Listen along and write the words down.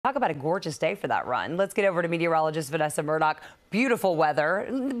Talk about a gorgeous day for that run. Let's get over to meteorologist Vanessa Murdock. Beautiful weather,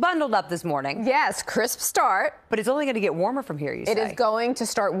 bundled up this morning. Yes, crisp start. But it's only going to get warmer from here, you say? It is going to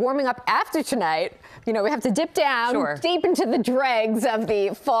start warming up after tonight. You know, we have to dip down deep into the dregs of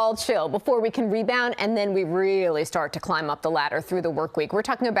the fall chill before we can rebound, and then we really start to climb up the ladder through the work week. We're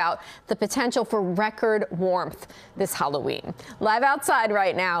talking about the potential for record warmth this Halloween. Live outside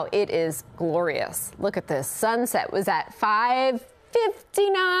right now, it is glorious. Look at this. Sunset was at 5:59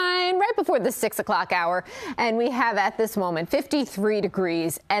 right before the 6 o'clock hour, and we have at this moment 53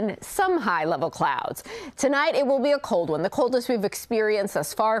 degrees and some high level clouds. Tonight it will be a cold one, the coldest we've experienced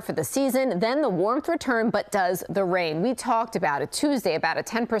thus far for the season. Then the warmth return, but does the rain. We talked about it Tuesday, about a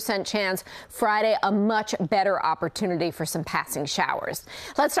 10% chance. Friday, a much better opportunity for some passing showers.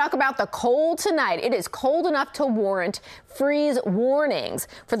 Let's talk about the cold tonight. It is cold enough to warrant freeze warnings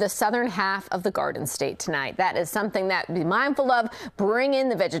for the southern half of the Garden State tonight. That is something that be mindful of. Bring in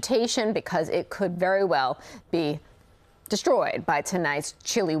the vegetation because it could very well be destroyed by tonight's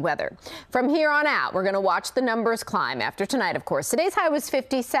chilly weather. From here on out, we're going to watch the numbers climb after tonight, of course. Today's high was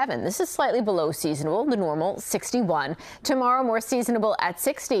 57. This is slightly below seasonable, the normal 61. Tomorrow, more seasonable at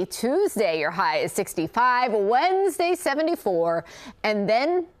 60. Tuesday, your high is 65. Wednesday, 74. And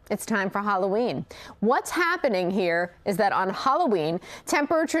then it's time for Halloween. What's happening here is that on Halloween,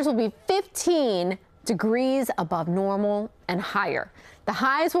 temperatures will be 15 degrees above normal and higher. The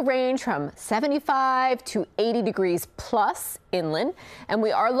highs will range from 75 to 80 degrees plus inland, and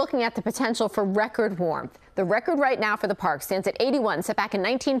we are looking at the potential for record warmth. The record right now for the park stands at 81, set back in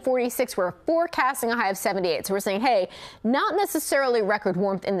 1946. We're forecasting a high of 78. So we're saying, hey, not necessarily record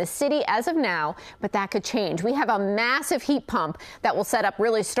warmth in the city as of now, but that could change. We have a massive heat pump that will set up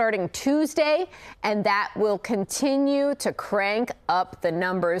really starting Tuesday, and that will continue to crank up the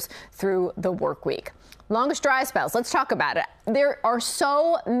numbers through the work week. Longest dry spells. Let's talk about it. There are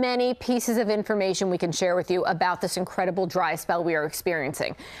so many pieces of information we can share with you about this incredible dry spell we are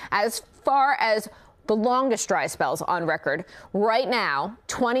experiencing. As far as the longest dry spells on record, right now,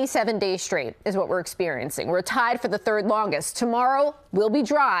 27 days straight is what we're experiencing. We're tied for the third longest. Tomorrow will be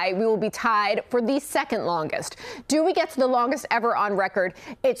dry. We will be tied for the second longest. Do we get to the longest ever on record?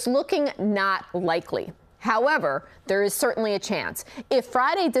 It's looking not likely. However, there is certainly a chance. If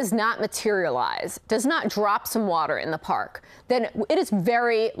Friday does not materialize, does not drop some water in the park, then it is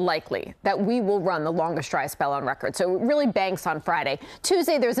very likely that we will run the longest dry spell on record. So it really banks on Friday.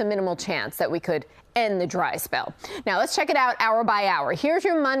 Tuesday, there's a minimal chance that we could end the dry spell. Now let's check it out hour by hour. Here's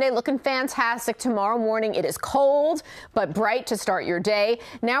your Monday looking fantastic. Tomorrow morning it is cold but bright to start your day.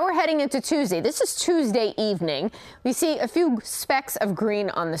 Now we're heading into Tuesday. This is Tuesday evening. We see a few specks of green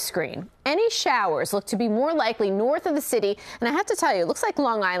on the screen. Any showers look to be more likely north of the city, and I have to tell you, it looks like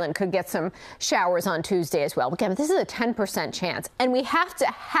Long Island could get some showers on Tuesday as well. Again, this is a 10% chance, and we have to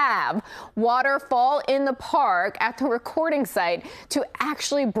have water fall in the park at the recording site to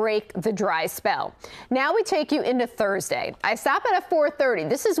actually break the dry spell. Now we take you into Thursday. I stop at 4:30.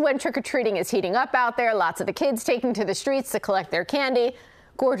 This is when trick-or-treating is heating up out there. Lots of the kids taking to the streets to collect their candy.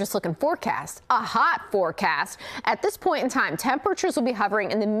 Gorgeous looking forecast, a hot forecast. At this point in time, temperatures will be hovering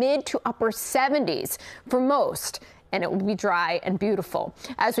in the mid to upper 70s for most, and it will be dry and beautiful.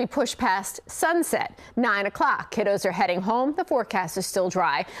 As we push past sunset, 9 o'clock, kiddos are heading home. The forecast is still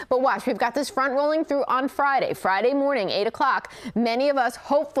dry, but watch, we've got this front rolling through on Friday. Friday morning, 8 o'clock, many of us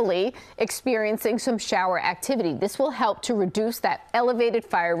hopefully experiencing some shower activity. This will help to reduce that elevated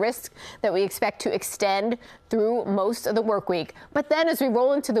fire risk that we expect to extend through most of the work week. But then as we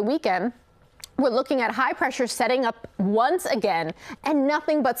roll into the weekend, we're looking at high pressure setting up once again and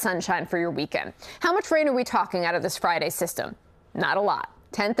nothing but sunshine for your weekend. How much rain are we talking out of this Friday system? Not a lot.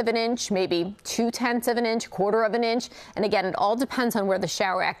 1/10 of an inch, maybe 2/10 of an inch, 1/4 of an inch. And again, it all depends on where the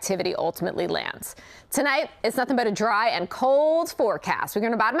shower activity ultimately lands. Tonight, it's nothing but a dry and cold forecast. We're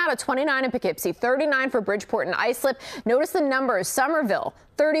going to bottom out at 29 in Poughkeepsie, 39 for Bridgeport and Islip. Notice the numbers. Somerville,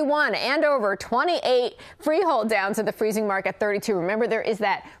 31, Andover, 28. Freehold down to the freezing mark at 32. Remember, there is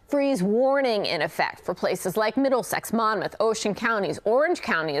that freeze warning in effect for places like Middlesex, Monmouth, Ocean counties, Orange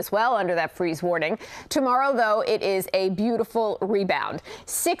County as well under that freeze warning. Tomorrow, though, it is a beautiful rebound.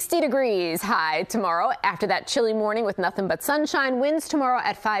 60 degrees high tomorrow after that chilly morning with nothing but sunshine. Winds tomorrow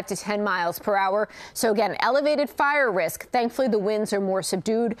at 5 to 10 miles per hour. So again, elevated fire risk. Thankfully, the winds are more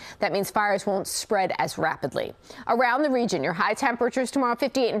subdued. That means fires won't spread as rapidly. Around the region, your high temperatures tomorrow, 50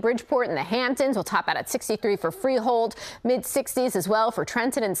 58 in Bridgeport and the Hamptons. We'll top out at 63 for Freehold. Mid-60s as well for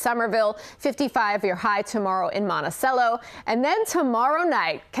Trenton and Somerville. 55 your high tomorrow in Monticello. And then tomorrow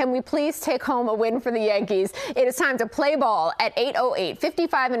night, can we please take home a win for the Yankees? It is time to play ball at 8:08.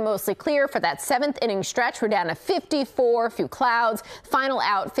 55 and mostly clear for that 7th inning stretch. We're down to 54, a few clouds. Final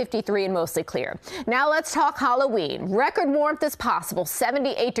out, 53 and mostly clear. Now let's talk Halloween. Record warmth is possible.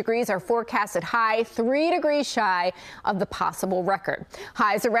 78 degrees are forecasted high, 3 degrees shy of the possible record.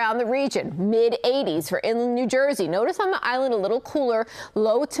 Highs around the region, mid-80s for inland New Jersey. Notice on the island a little cooler,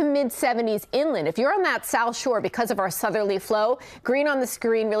 low to mid-70s inland. If you're on that South Shore because of our southerly flow, green on the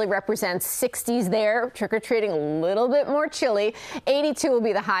screen really represents 60s there. Trick-or-treating a little bit more chilly. 82 will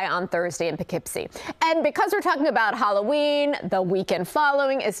be the high on Thursday in Poughkeepsie. And because we're talking about Halloween, the weekend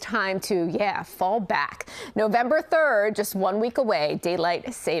following is time to, fall back. November 3rd, just 1 week away,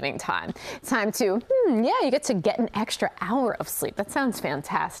 daylight saving time. It's time to, you get to get an extra hour of sleep. That sounds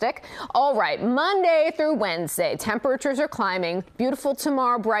fantastic. All right, Monday through Wednesday, temperatures are climbing. Beautiful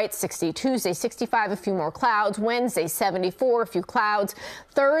tomorrow, bright 60. Tuesday, 65, a few more clouds. Wednesday, 74, a few clouds.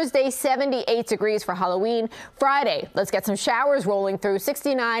 Thursday, 78 degrees for Halloween. Friday, let's get some showers rolling through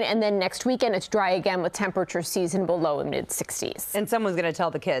 69. And then next weekend, it's dry again with temperatures seasonable low and mid-60s. And someone's going to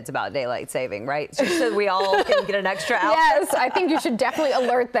tell the kids about daylight saving, right? So we all can get an extra hour. Yes, I think you should definitely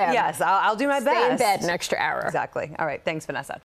alert them. Yes, I'll do my best. Stay in bed an extra hour. Exactly. All right. Thanks, Vanessa.